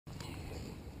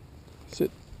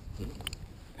Sit.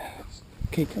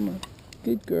 Okay, come on.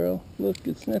 Good girl. Look,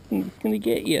 it's nothing that's gonna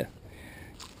get you.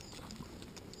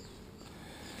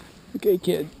 Okay,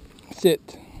 kid.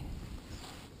 Sit.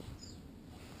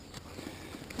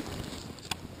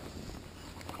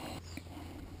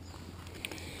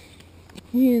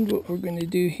 And what we're going to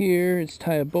do here is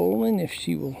tie a bowline if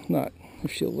she'll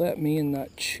let me and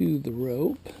not chew the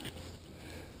rope.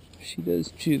 If she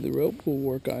does chew the rope, we'll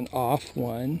work on off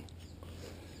 1,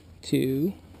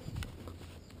 2,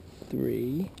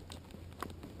 3.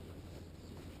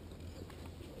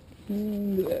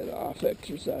 And that off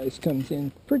exercise comes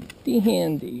in pretty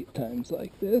handy at times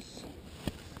like this.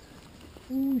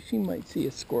 Ooh, she might see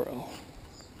a squirrel.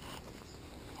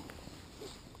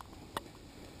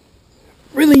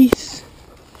 Release!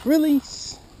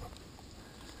 Release!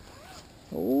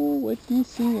 Oh, what do you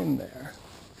see in there?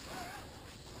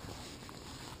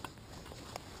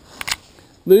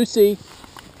 Lucy!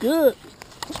 Good!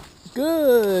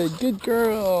 Good! Good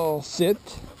girl! Sit!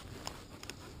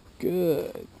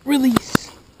 Good!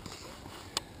 Release!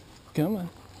 Come on.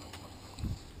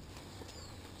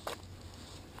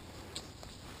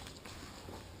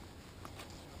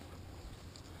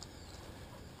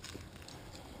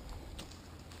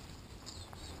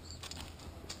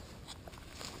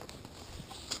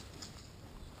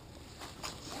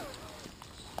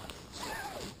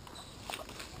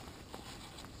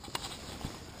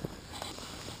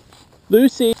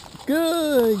 Lucy,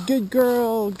 good, good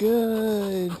girl,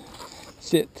 good.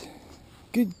 Sit,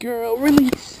 good girl,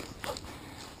 release.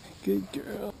 Good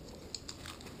girl.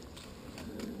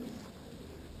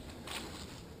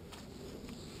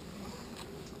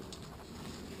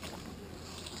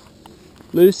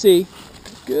 Lucy,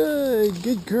 good,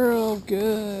 good girl,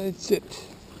 good. Sit,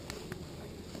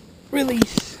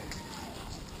 release.